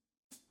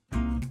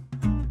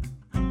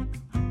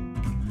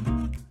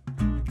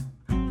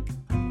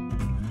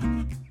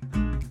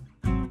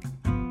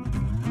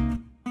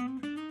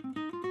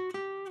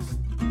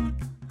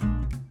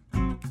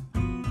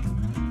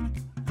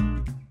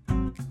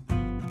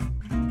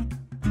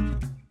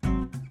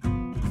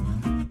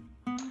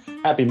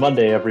Happy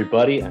Monday,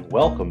 everybody, and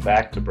welcome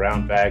back to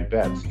Brown Bag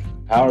Bets.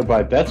 Powered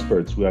by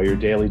BetSperts, we are your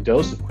daily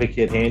dose of quick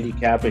hit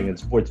handicapping and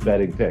sports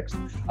betting picks.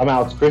 I'm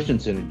Alex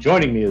Christensen, and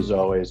joining me as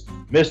always,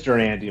 Mr.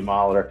 Andy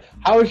Molitor.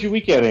 How was your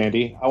weekend,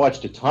 Andy? I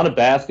watched a ton of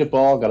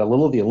basketball, got a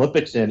little of the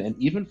Olympics in, and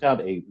even found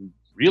a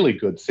really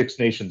good Six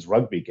Nations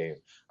rugby game.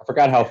 I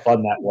forgot how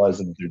fun that was,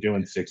 and they're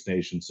doing Six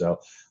Nations. So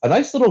a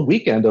nice little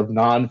weekend of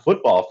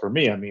non-football for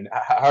me. I mean,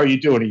 how are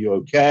you doing? Are you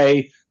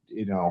okay?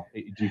 Do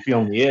you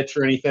feel the itch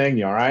or anything?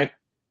 You all right?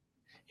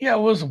 Yeah,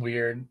 it was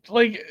weird.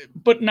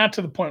 But not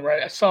to the point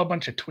where I saw a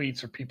bunch of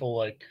tweets where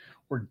people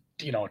were,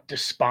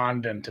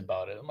 despondent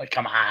about it. I'm like,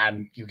 come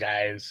on, you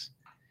guys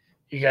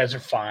are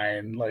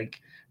fine.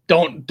 Like,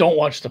 don't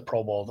watch the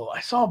Pro Bowl though.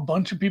 I saw a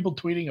bunch of people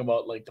tweeting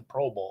about like the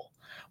Pro Bowl.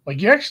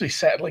 Like, you actually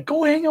said, like,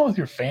 go hang out with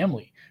your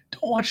family.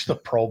 Don't watch the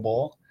Pro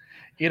Bowl.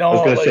 I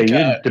was going to say, you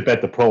didn't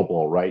bet the Pro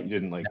Bowl, right? You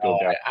didn't go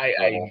down.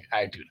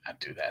 I do not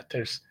do that.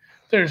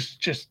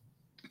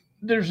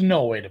 There's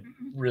no way to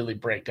really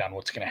break down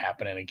what's going to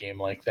happen in a game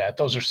like that.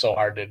 Those are so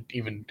hard to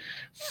even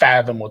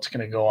fathom what's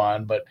going to go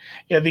on. But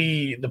yeah,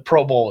 the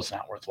Pro Bowl is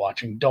not worth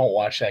watching. Don't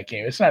watch that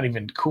game. It's not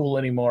even cool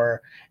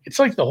anymore. It's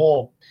like the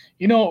whole,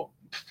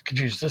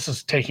 geez, this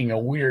is taking a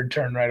weird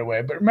turn right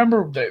away. But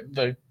remember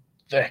the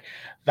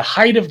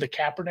height of the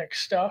Kaepernick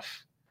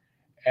stuff,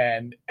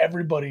 and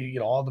everybody,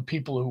 all the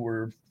people who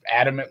were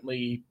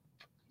adamantly,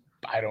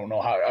 I don't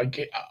know how,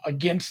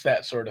 against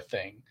that sort of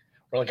thing.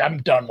 Or like,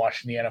 I'm done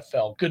watching the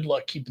NFL. Good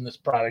luck keeping this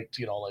product.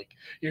 You're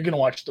going to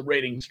watch the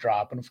ratings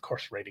drop. And of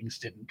course, ratings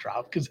didn't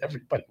drop because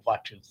everybody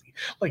watches.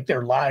 Like,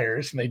 they're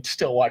liars and they'd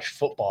still watch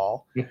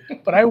football.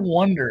 But I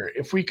wonder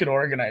if we could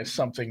organize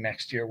something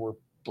next year where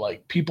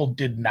like people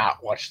did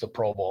not watch the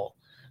Pro Bowl.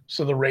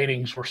 So the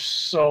ratings were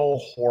so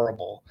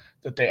horrible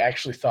that they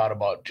actually thought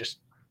about just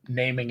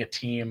naming a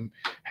team.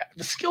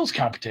 The skills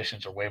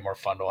competitions are way more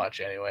fun to watch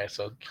anyway.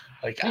 So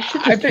like,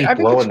 I think it's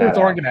worth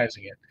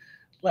organizing it.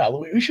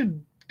 Well, we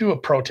should do a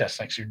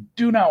protest next year.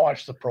 Do not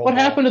watch the Pro Bowl. What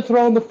happened to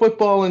throwing the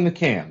football in the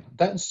can?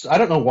 I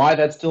don't know why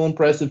that's still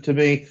impressive to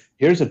me.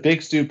 Here's a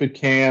big stupid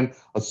can,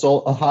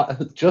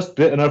 just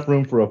bit enough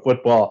room for a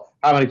football.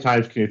 How many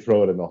times can you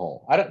throw it in the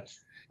hole?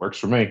 Works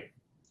for me.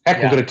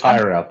 Heck, we'll get a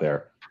tire out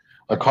there.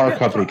 A car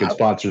company can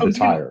sponsor the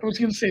tire. I was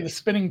going to say the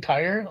spinning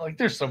tire. Like,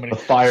 there's so many. The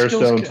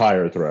Firestone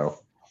tire throw.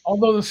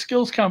 Although the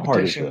skills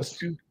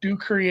competitions do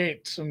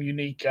create some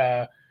unique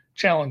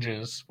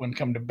challenges when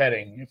come to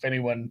betting. If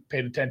anyone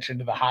paid attention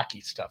to the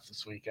hockey stuff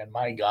this weekend,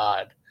 my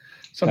God,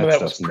 some of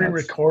that was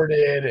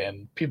pre-recorded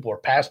and people were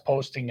pass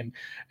posting. And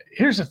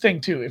here's the thing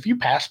too, if you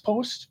pass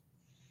post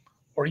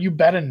or you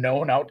bet a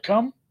known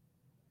outcome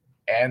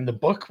and the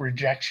book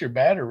rejects your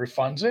bet or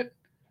refunds it,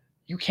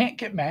 you can't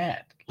get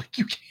mad. Like,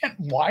 you can't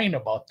whine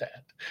about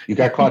that. You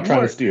got caught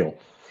trying to steal.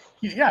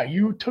 Yeah,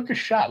 you took a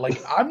shot.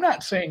 Like, I'm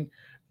not saying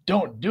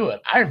don't do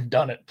it. I've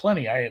done it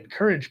plenty. I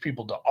encourage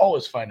people to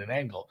always find an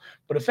angle.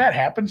 But if that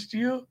happens to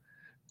you,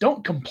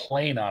 don't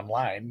complain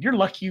online. You're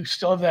lucky you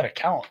still have that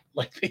account.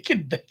 Like, they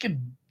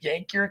could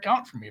yank your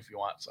account from you if you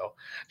want. So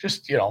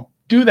just,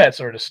 do that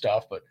sort of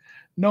stuff, but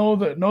know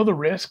the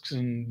risks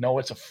and know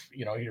it's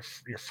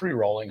you're free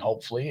rolling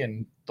hopefully.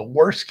 And the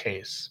worst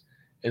case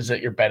is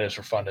that your bet is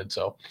refunded.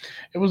 So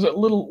it was a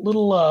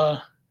little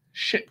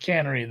shit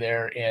cannery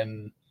there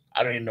in,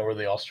 I don't even know where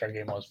the All-Star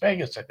game was.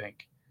 Vegas, I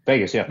think.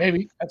 Vegas, yeah.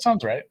 Maybe. That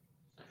sounds right.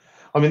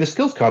 I mean, the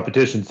skills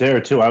competition's there,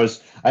 too. I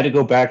had to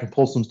go back and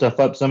pull some stuff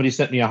up. Somebody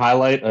sent me a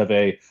highlight of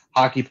a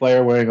hockey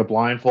player wearing a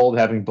blindfold,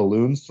 having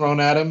balloons thrown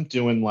at him,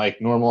 doing,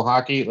 like, normal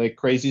hockey, like,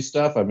 crazy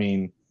stuff. I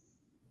mean,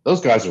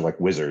 those guys are like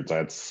wizards.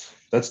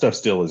 That stuff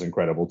still is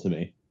incredible to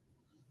me.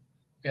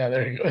 Yeah,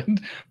 there you go.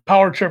 And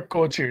Power Trip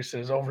Quotes here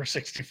says over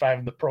 65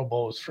 in the Pro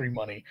Bowl is free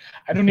money.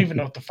 I don't even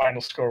know what the final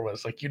score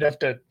was. Like, you'd have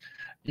to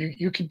 –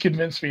 you could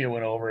convince me it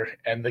went over,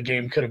 and the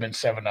game could have been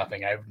 7-0.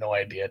 I have no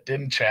idea.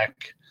 Didn't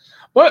check.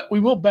 But we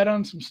will bet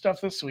on some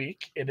stuff this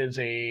week. It is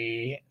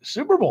a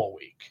Super Bowl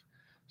week.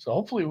 So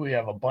hopefully we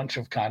have a bunch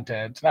of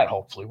content. Not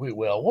hopefully, we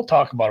will. We'll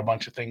talk about a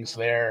bunch of things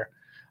there.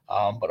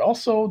 But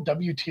also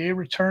WTA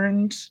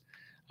returns.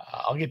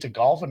 I'll get to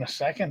golf in a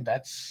second.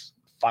 That's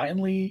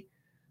finally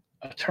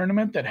a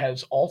tournament that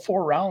has all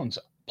 4 rounds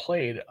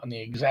played on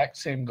the exact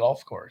same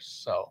golf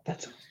course. So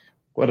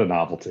what a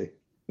novelty.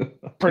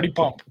 Pretty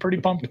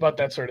pumped about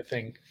that sort of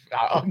thing.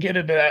 I'll get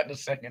into that in a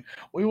second.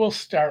 We will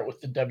start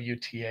with the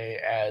WTA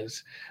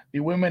as the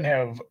women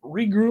have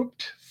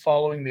regrouped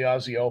following the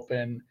Aussie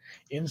Open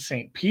in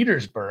St.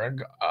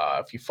 Petersburg.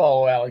 If you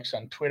follow Alex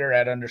on Twitter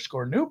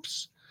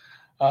 @_Noops,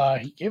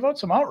 he gave out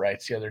some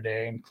outrights the other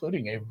day,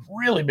 including a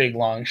really big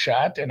long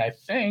shot. And I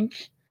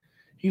think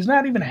he's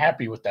not even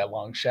happy with that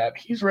long shot.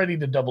 He's ready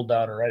to double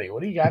down already.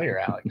 What do you got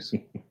here, Alex?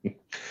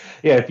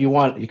 Yeah, if you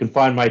want, you can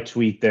find my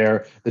tweet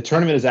there. The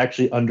tournament is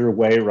actually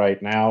underway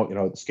right now.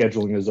 The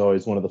scheduling is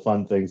always one of the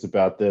fun things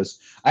about this.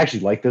 I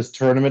actually like this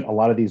tournament. A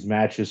lot of these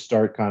matches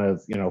start kind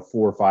of, 4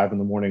 or 5 in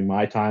the morning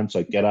my time, so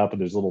I get up and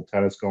there's a little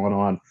tennis going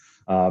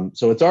on.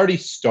 So it's already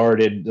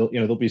started.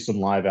 There'll be some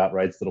live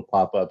outrights that'll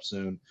pop up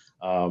soon.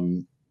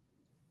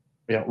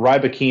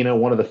 Rybakina,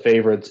 one of the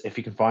favorites. If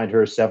you can find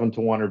her 7-1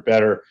 or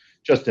better,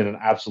 just in an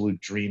absolute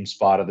dream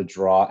spot of the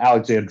draw.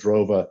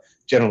 Alexandrova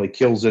generally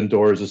kills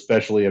indoors,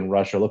 especially in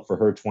Russia. Look for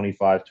her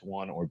 25-1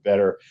 or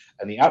better.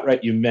 And the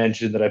outright you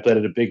mentioned that I bet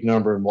at a big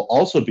number and will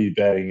also be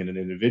betting in an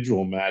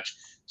individual match,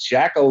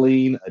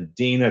 Jacqueline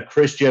Adina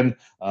Christian.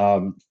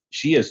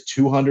 She is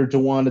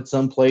 200-1 at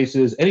some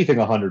places, anything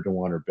 100-1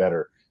 or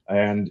better.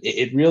 And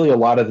it really, a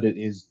lot of it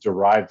is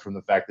derived from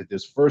the fact that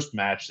this first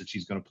match that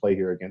she's going to play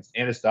here against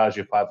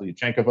Anastasia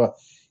Pavlyuchenkova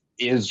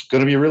is going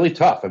to be really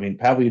tough. I mean,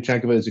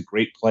 Pavlyuchenkova is a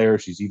great player.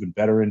 She's even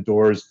better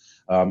indoors.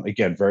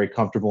 Again, very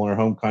comfortable in her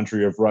home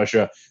country of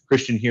Russia.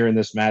 Christian here in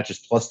this match is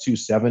plus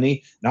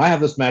 270. Now I have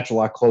this match a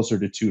lot closer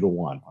to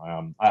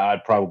 2-1.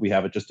 I'd probably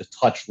have it just a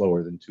touch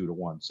lower than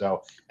 2-1.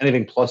 So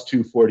anything plus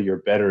 240 or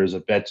better is a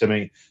bet to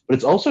me. But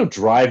it's also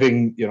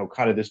driving,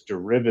 kind of this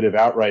derivative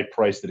outright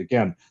price that,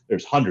 again,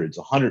 there's hundreds,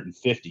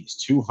 150s,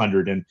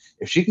 200. And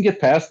if she can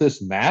get past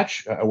this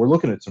match, we're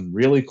looking at some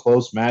really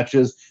close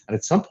matches. And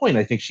at some point,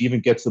 I think she even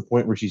gets to the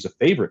point where she's a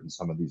favorite in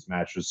some of these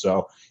matches.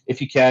 So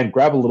if you can,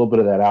 grab a little bit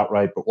of that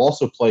outright, but we'll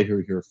also play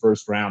her here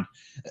first round.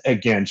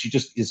 Again, she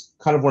just is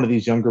kind of one of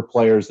these younger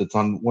players that's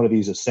on one of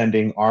these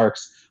ascending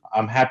arcs.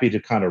 I'm happy to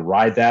kind of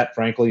ride that,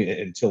 frankly,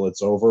 until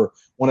it's over.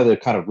 One of the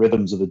kind of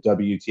rhythms of the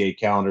WTA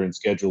calendar and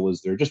schedule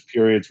is there are just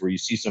periods where you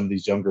see some of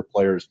these younger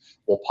players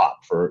will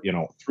pop for,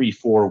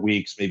 3-4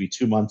 weeks, maybe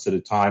 2 months at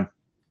a time.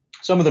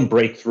 Some of them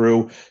break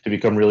through to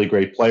become really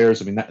great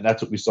players. I mean,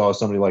 that's what we saw with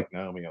somebody like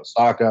Naomi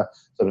Osaka,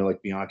 somebody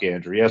like Bianca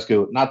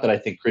Andreescu. Not that I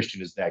think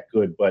Christian is that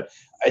good, but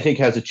I think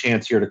has a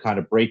chance here to kind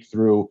of break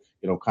through,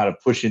 kind of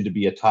push in to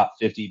be a top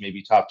 50,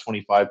 maybe top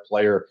 25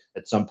 player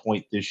at some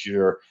point this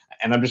year.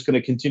 And I'm just going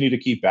to continue to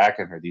keep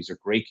backing her. These are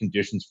great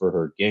conditions for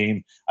her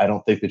game. I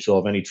don't think that she'll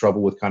have any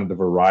trouble with kind of the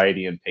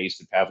variety and pace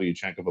that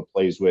Pavlyuchenkova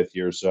plays with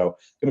here. So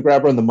going to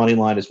grab her on the money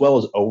line as well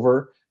as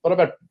over. What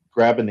about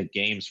grabbing the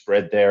game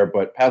spread there?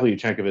 But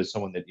Pavlyuchenkova is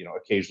someone that,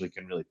 occasionally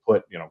can really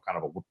put,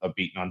 kind of a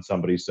beating on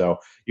somebody. So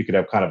you could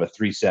have kind of a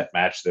 3-set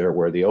match there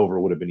where the over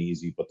would have been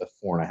easy, but the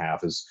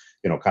 4.5 is,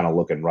 kind of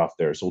looking rough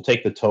there. So we'll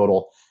take the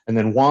total. And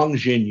then Wang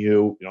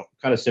Jinyu,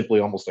 kind of simply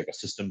almost like a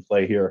system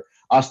play here.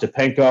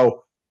 Ostapenko,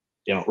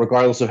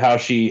 regardless of how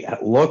she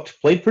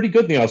looked, played pretty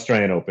good in the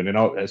Australian Open,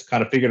 has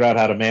kind of figured out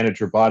how to manage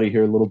her body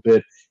here a little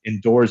bit.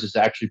 Indoors is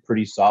actually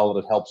pretty solid.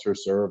 It helps her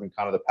serve and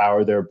kind of the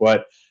power there.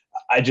 But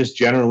I just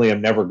generally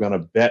am never going to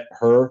bet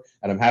her,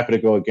 and I'm happy to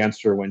go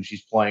against her when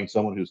she's playing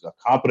someone who's a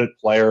competent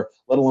player,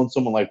 let alone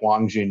someone like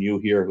Wang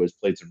Jinyu here, who has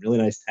played some really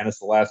nice tennis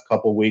the last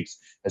couple of weeks,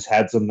 has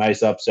had some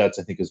nice upsets.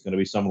 I think is going to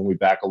be someone we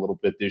back a little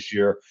bit this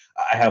year.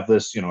 I have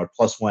this, at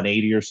plus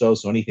 180 or so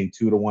anything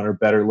 2-1 or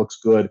better looks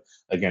good.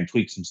 Again,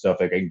 tweak some stuff.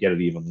 I can get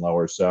it even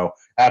lower. So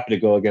happy to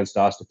go against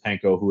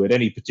Ostapenko, who at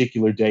any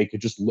particular day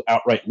could just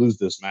outright lose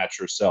this match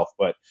herself.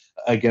 But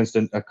against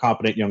a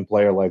competent young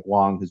player like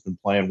Wang, who's been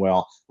playing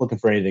well, looking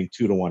for anything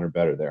 2-1 or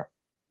better there.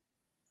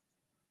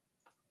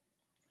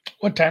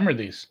 What time are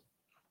these?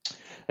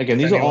 Again,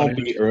 these will all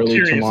be early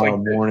tomorrow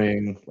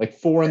morning, like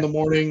 4 in the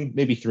morning,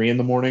 maybe 3 in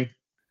the morning.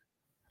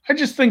 I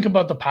just think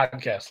about the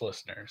podcast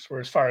listeners, where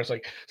as far as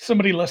like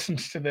somebody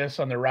listens to this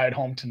on their ride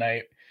home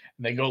tonight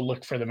and they go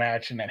look for the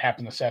match and that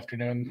happened this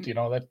afternoon,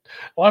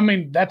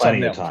 that's on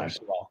them,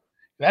 first of all.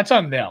 That's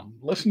on them.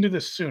 Listen to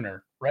this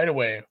sooner, right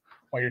away,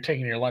 while you're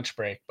taking your lunch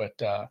break. But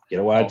get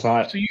a wild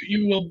time. So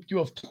you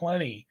have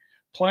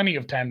plenty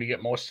of time to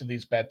get most of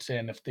these bets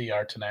in if they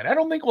are tonight. I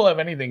don't think we'll have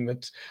anything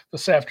that's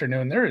this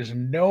afternoon. There is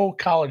no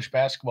college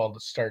basketball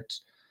that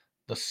starts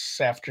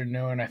this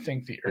afternoon. I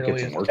think the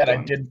earliest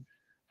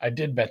I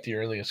did bet the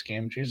earliest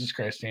game. Jesus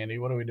Christ, Andy,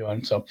 what are we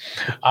doing? So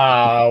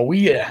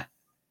we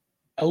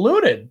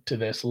alluded to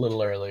this a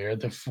little earlier.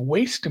 The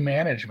Waste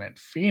Management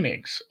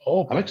Phoenix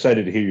Open. I'm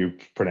excited to hear you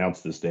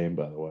pronounce this name,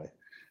 by the way.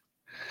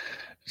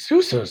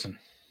 Susan.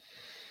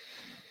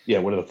 Yeah,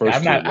 one of the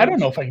first. I don't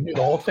know if I can do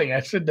the whole thing. I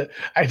said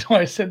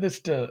this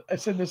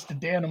to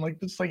Dan. I'm like,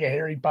 this is like a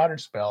Harry Potter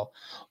spell.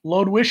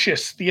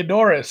 Lodwicious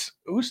Theodorus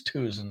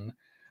Oosthuizen.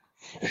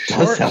 It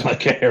does sound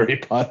like a Harry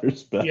Potter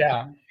spell.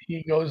 Yeah,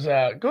 he goes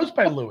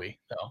by Louis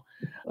though.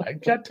 I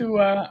got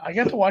to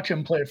watch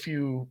him play a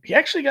few. He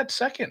actually got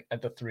second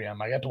at the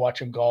 3M. I got to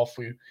watch him golf.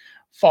 We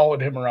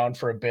followed him around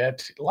for a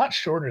bit. A lot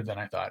shorter than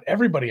I thought.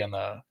 Everybody on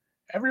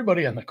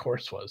the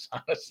course was,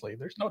 honestly.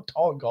 There's no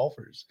tall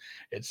golfers,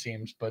 it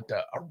seems, but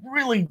a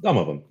really some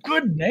of them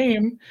good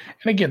name.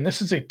 And again,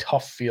 this is a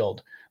tough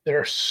field. There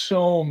are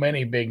so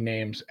many big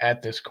names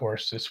at this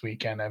course this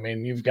weekend. I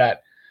mean, you've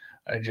got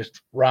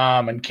just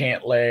Rahm and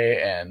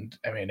Cantlay, and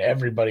I mean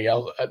everybody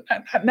else.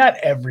 Not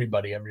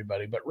everybody,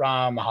 but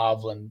Rahm,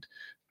 Hovland,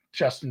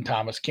 Justin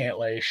Thomas,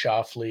 Cantlay,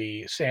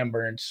 Schauffele, Sam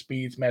Burns,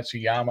 Spieth,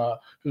 Matsuyama,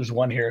 who's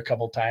won here a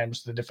couple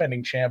times, the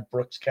defending champ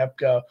Brooks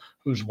Koepka,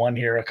 who's won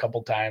here a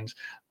couple times.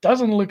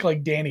 Doesn't look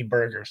like Danny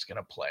Berger's going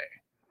to play.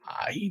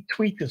 He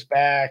tweaked his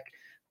back,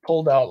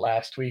 pulled out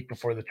last week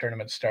before the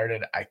tournament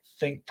started. I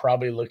think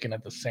probably looking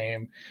at the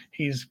same.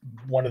 He's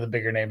one of the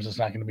bigger names that's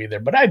not going to be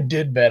there. But I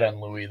did bet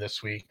on Louis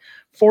this week,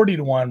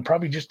 40-1,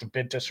 probably just a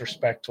bit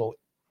disrespectful.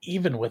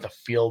 even with a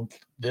field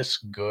this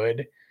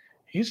good,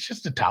 he's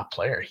just a top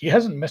player. He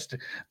hasn't missed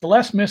it. The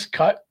last missed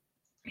cut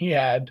he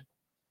had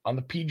on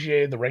the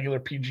PGA, the regular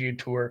PGA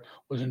Tour,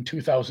 was in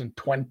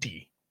 2020.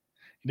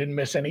 He didn't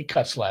miss any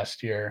cuts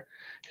last year.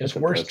 His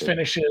worst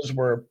finishes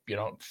were,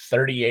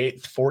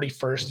 38th,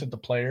 41st at the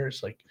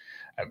Players. Like,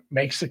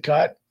 makes the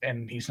cut,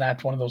 and he's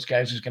not one of those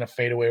guys who's going to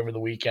fade away over the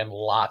weekend.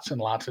 Lots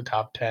and lots of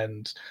top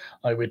tens.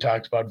 Like we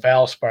talked about,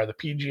 Valspar, the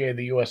PGA,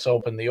 the U.S.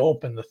 Open, the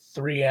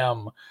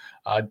 3M,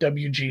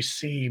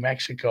 WGC,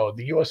 Mexico,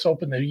 the U.S.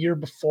 Open the year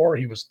before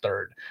he was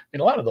third. I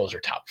mean, a lot of those are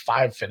top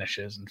 5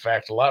 finishes. In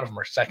fact, a lot of them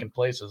are second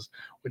places,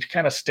 which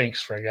kind of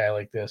stinks for a guy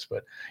like this.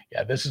 But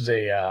yeah, this is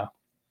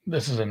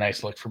a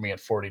nice look for me at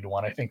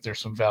 40-1. I think there's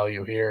some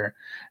value here,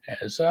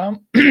 as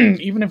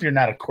even if you're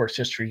not a course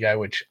history guy,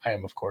 which I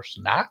am, of course,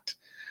 not,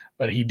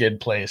 but he did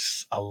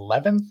place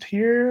 11th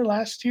here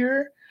last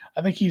year.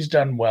 I think he's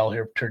done well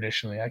here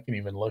traditionally. I can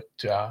even look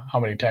to how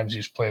many times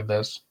he's played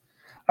this.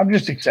 I'm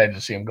just excited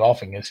to see him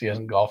golfing, as he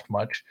hasn't golfed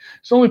much.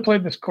 He's only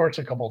played this course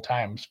a couple of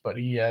times, but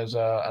he has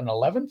an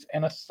 11th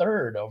and a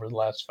 3rd over the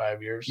last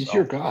 5 years. He's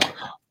your guy.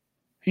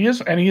 He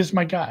is, and he is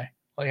my guy.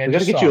 Like, I got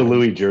to get you a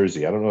Louis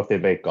jersey. I don't know if they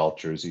make golf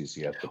jerseys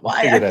yet. But well,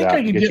 I think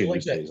I can get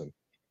like that. Season.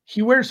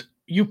 He wears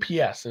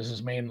UPS as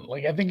his main.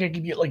 Like, I think I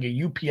could get like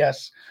a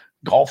UPS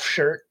golf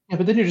shirt. Yeah,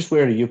 but then you're just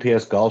wearing a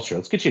UPS golf shirt.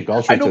 Let's get you a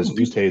golf shirt that says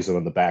Oosthuizen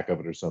on the back of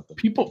it or something.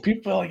 People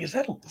are like, is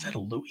that a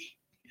Louis?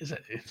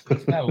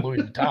 It's not a Louis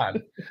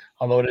Vuitton,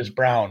 although it is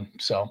brown.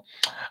 So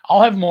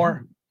I'll have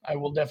more. I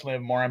will definitely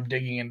have more. I'm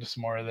digging into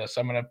some more of this.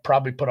 I'm going to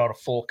probably put out a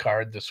full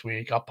card this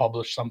week. I'll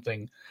publish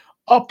something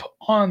up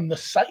on the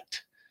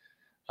site.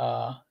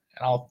 And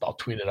I'll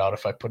tweet it out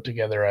if I put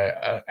together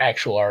an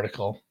actual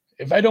article.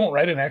 If I don't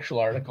write an actual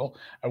article,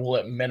 I will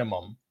at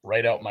minimum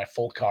write out my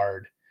full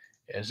card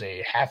as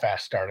a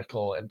half-assed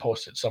article and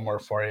post it somewhere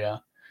for you.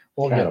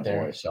 We'll get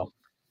there. Boy. So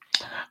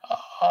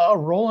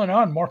rolling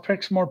on. More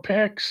picks.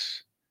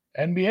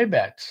 NBA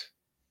bets.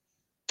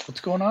 What's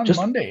going on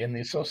Monday in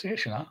the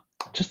association, huh?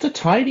 Just a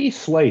tiny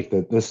slate.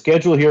 The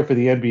schedule here for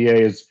the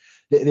NBA is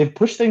they've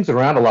pushed things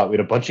around a lot. We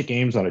had a bunch of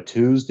games on a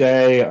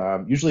Tuesday.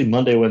 Usually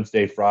Monday,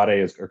 Wednesday,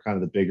 Friday are kind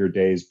of the bigger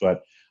days.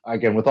 But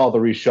again, with all the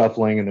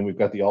reshuffling, and then we've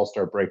got the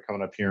All-Star break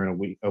coming up here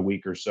in a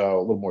week or so,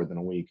 a little more than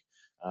a week.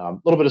 A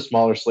little bit of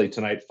smaller slate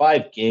tonight.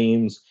 5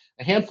 games.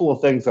 A handful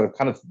of things that I've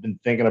kind of been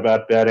thinking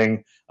about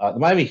betting. The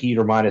Miami Heat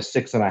are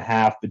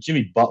 -6.5, but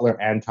Jimmy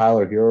Butler and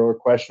Tyler Hero are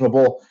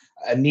questionable.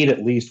 I need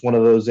at least one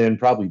of those in,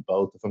 probably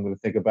both if I'm going to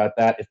think about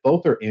that. If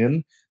both are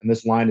in and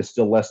this line is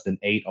still less than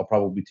 8, I'll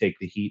probably take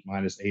the Heat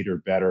 -8 or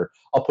better.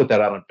 I'll put that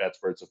out on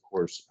BetSports, of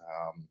course.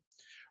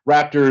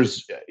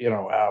 Raptors,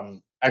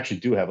 actually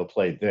do have a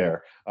play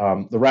there.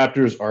 The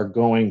Raptors are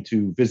going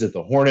to visit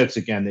the Hornets.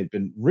 Again, they've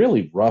been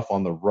really rough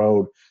on the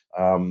road.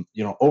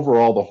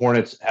 Overall, the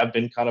Hornets have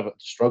been kind of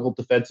struggled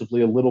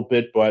defensively a little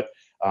bit, but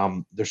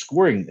their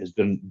scoring has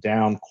been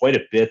down quite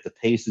a bit. The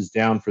pace is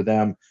down for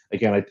them.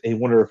 Again, I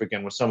wonder if,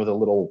 again, with some of the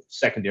little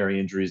secondary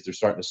injuries, they're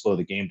starting to slow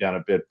the game down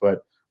a bit.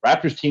 But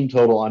Raptors team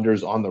total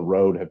unders on the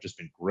road have just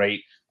been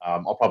great.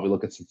 I'll probably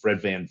look at some Fred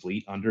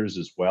VanVleet unders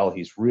as well.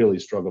 He's really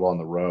struggled on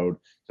the road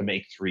to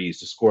make threes,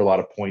 to score a lot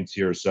of points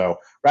here. So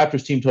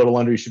Raptors team total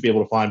under, you should be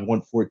able to find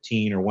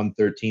 114 or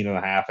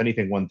 113.5.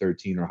 Anything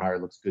 113 or higher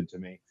looks good to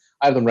me.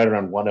 I have them right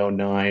around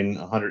 109,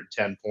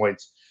 110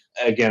 points.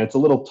 Again, it's a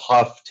little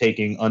tough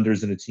taking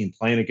unders in a team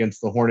playing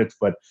against the Hornets,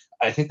 but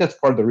I think that's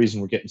part of the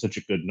reason we're getting such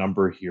a good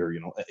number here.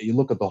 You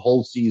look at the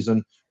whole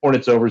season,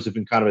 Hornets overs have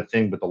been kind of a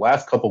thing, but the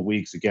last couple of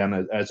weeks,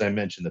 again, as I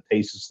mentioned, the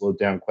pace has slowed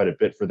down quite a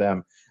bit for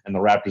them, and the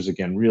Raptors,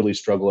 again, really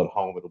struggle at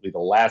home. It'll be the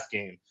last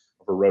game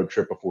of a road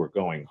trip before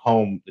going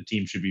home. The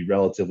team should be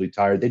relatively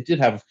tired. They did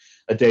have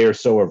a day or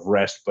so of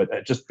rest, but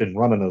just been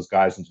running those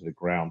guys into the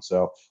ground.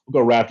 So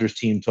we'll go Raptors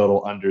team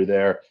total under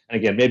there. And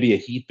again, maybe a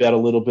Heat bet a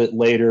little bit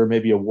later,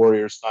 maybe a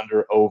Warriors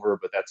Thunder over,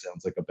 but that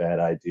sounds like a bad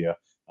idea.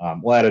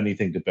 We'll add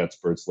anything to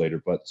BetSports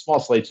later, but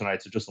small slate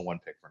tonight, so just a one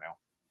pick for now.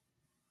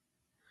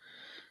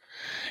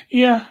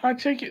 Yeah, I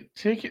take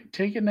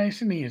it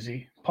nice and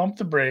easy. Pump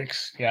the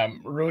brakes. Yeah,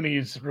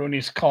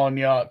 Rooney's calling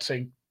you out,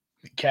 saying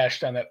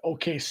cashed on that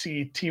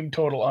OKC team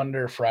total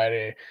under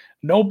Friday.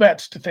 No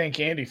bets to thank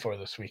Andy for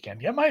this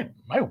weekend. Yeah,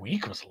 my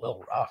week was a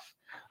little rough.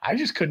 I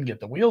just couldn't get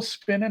the wheels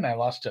spinning. I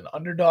lost an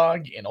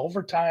underdog in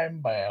overtime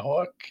by a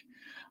hook.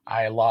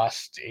 I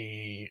lost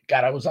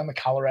I was on the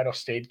Colorado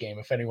State game,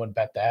 if anyone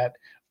bet that.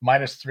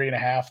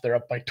 -3.5. They're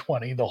up by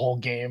 20 the whole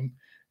game.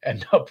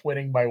 End up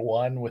winning by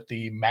 1 with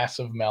the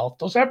massive melt.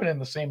 Those happened in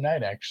the same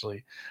night,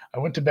 actually. I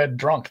went to bed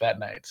drunk that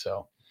night,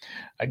 so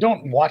I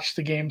don't watch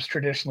the games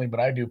traditionally, but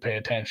I do pay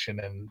attention,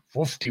 and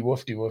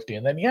woofty.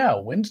 And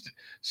then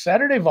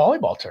Saturday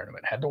volleyball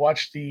tournament. Had to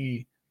watch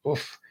the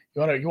oof.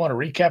 You want a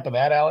recap of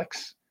that,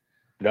 Alex?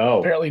 No.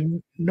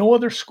 Apparently no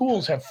other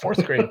schools have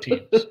 4th grade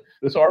teams.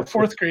 So our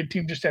 4th grade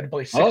team just had to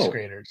play 6th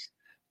graders.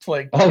 It's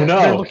like, oh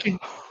no.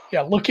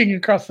 They're looking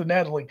across the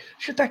net, like,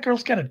 shit, that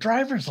girl's got a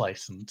driver's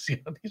license.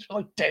 These are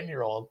like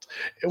 10-year-olds.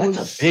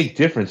 That's a big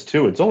difference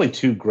too. It's only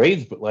 2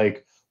 grades, but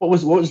like, what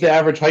was the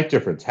average height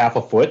difference? Half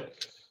a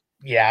foot?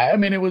 Yeah, I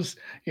mean, it was,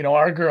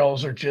 our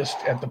girls are just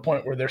at the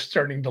point where they're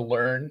starting to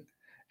learn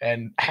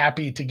and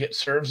happy to get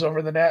serves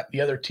over the net.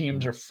 The other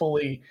teams are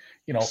fully,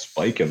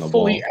 Spiking the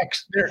ball.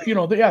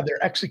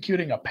 They're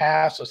executing a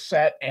pass, a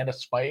set, and a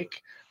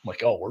spike. I'm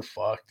like, oh, we're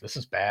fucked. This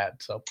is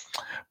bad. So,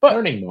 but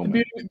Learning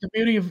moment. the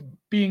beauty of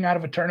being out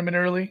of a tournament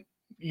early,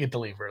 you get to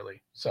leave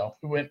early. So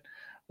we went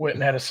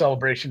and had a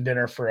celebration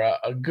dinner for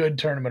a good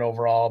tournament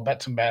overall,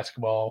 bet some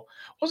basketball.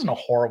 It wasn't a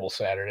horrible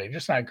Saturday,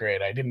 just not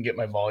great. I didn't get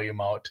my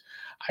volume out.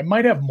 I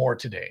might have more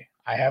today.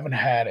 I haven't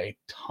had a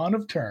ton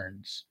of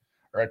turns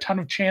or a ton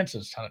of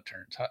chances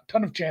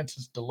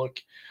to look.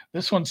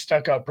 This one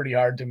stuck out pretty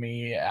hard to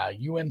me.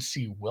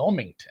 UNC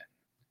Wilmington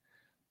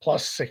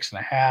plus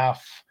 6.5.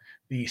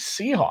 The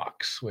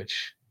Seahawks,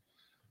 which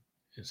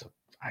is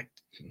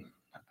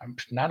I'm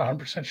not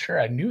 100% sure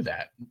I knew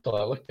that until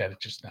I looked at it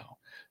just now.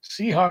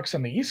 Seahawks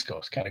on the East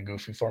Coast, kind of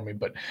goofy for me,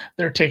 but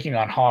they're taking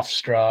on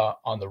Hofstra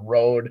on the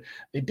road.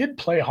 They did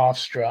play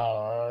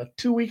Hofstra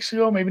 2 weeks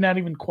ago, maybe not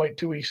even quite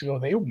 2 weeks ago.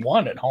 They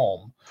won at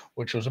home,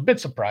 which was a bit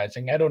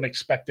surprising. I don't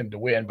expect them to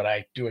win, but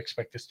I do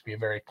expect this to be a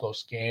very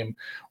close game,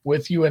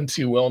 with UNC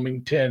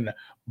Wilmington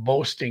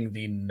boasting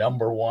the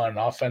number one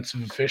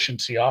offensive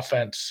efficiency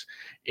offense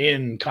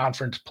in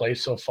conference play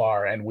so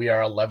far, and we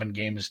are 11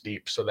 games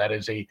deep. So that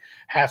is a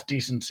half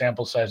decent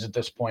sample size at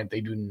this point.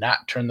 They do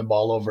not turn the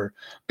ball over.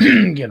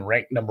 Again,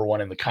 ranked number one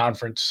in the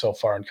conference so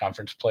far in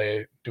conference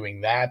play, doing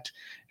that,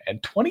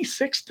 and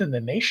 26th in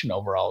the nation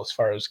overall as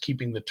far as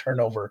keeping the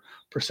turnover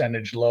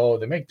percentage low.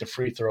 They make the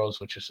free throws,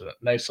 which is a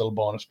nice little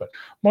bonus, but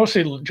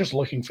mostly just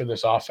looking for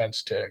this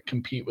offense to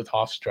compete with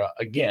Hofstra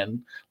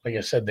again. Like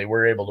I said, they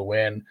were able to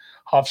win.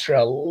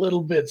 Hofstra a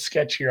little bit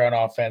sketchier on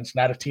offense,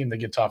 not a team that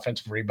gets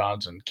offensive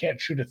rebounds and can't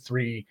shoot a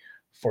three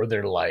for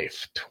their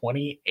life.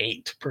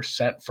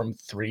 28% from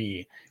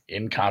three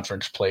in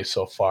conference play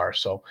so far.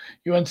 So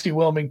UNC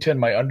Wilmington,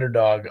 my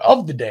underdog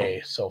of the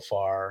day so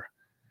far.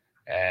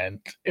 And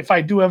if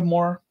I do have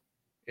more,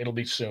 it'll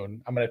be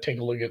soon. I'm going to take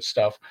a look at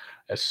stuff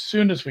as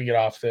soon as we get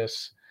off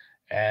this.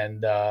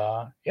 And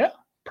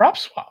prop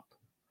swap.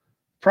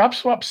 Prop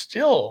swap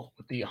still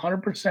with the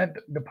 100%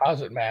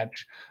 deposit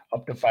match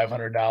up to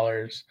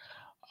 $500.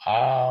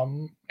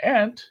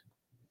 And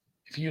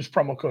if you use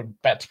promo code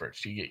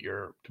BetSperts, you get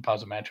your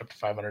deposit match up to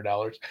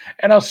 $500.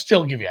 And I'll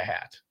still give you a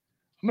hat.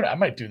 I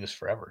might do this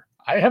forever.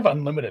 I have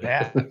unlimited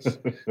hats.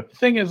 The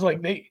thing is,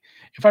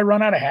 if I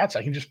run out of hats,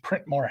 I can just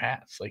print more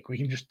hats. Like, we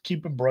can just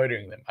keep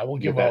embroidering them. I will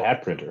give out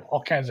hat printer,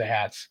 all kinds of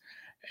hats.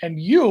 And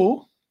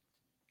you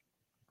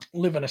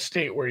live in a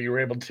state where you were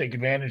able to take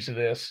advantage of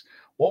this.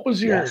 What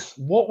was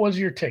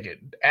your ticket?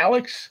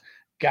 Alex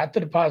got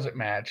the deposit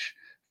match.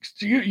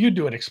 You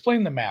do it.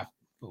 Explain the math,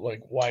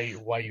 like why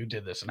you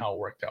did this and how it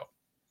worked out.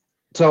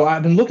 So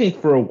I've been looking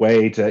for a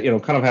way to,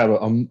 kind of have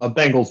a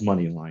Bengals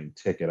money line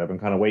ticket. I've been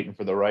kind of waiting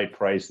for the right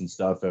price and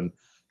stuff and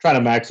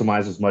trying to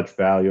maximize as much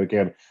value.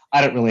 Again, I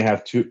don't really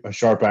have a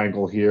sharp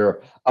angle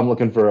here. I'm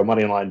looking for a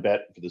money line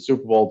bet for the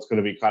Super Bowl. It's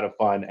going to be kind of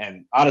fun.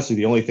 And honestly,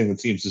 the only thing that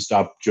seems to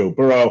stop Joe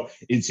Burrow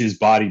is his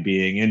body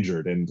being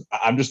injured. And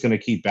I'm just going to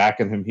keep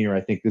backing him here.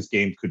 I think this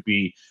game could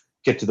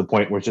get to the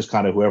point where it's just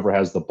kind of whoever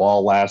has the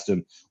ball last.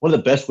 And one of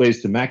the best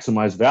ways to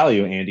maximize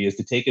value, Andy, is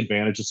to take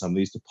advantage of some of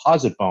these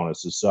deposit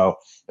bonuses. So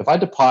if I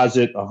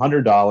deposit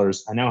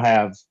 $100, I now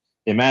have,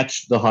 they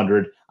match the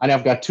 100. I now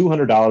have got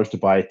 $200 to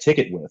buy a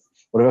ticket with.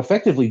 What I've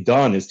effectively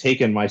done is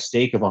taken my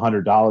stake of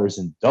 $100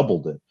 and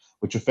doubled it,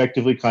 which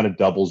effectively kind of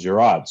doubles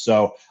your odds.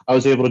 So I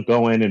was able to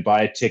go in and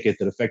buy a ticket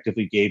that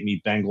effectively gave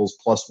me Bengals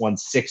plus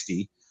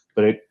 160.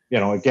 But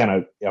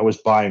again, I was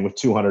buying with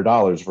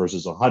 $200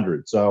 versus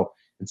 $100. So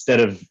instead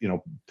of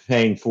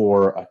paying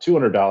for a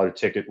 $200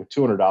 ticket with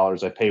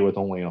 $200, I pay with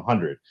only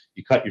 $100.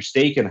 You cut your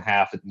stake in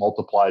half, it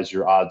multiplies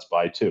your odds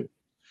by 2.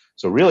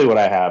 So really what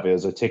I have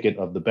is a ticket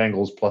of the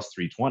Bengals plus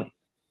 320.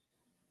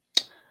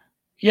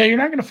 Yeah, you're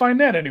not going to find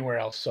that anywhere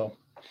else. So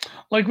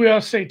like we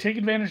always say, take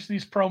advantage of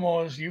these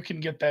promos. You can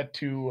get that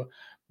to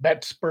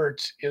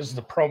BetSperts is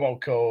the promo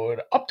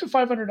code, up to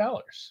 $500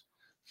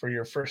 for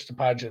your first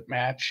deposit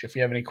match. If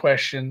you have any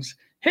questions,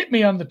 hit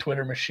me on the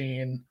Twitter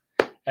machine.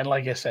 And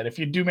like I said, if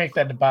you do make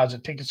that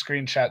deposit, take a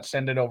screenshot,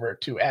 send it over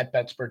to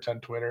 @BetSperts on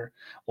Twitter.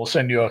 We'll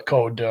send you a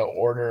code to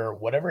order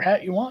whatever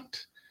hat you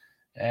want.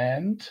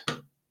 And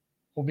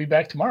we'll be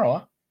back tomorrow.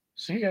 Huh?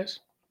 See you guys.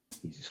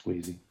 Easy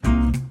squeezy.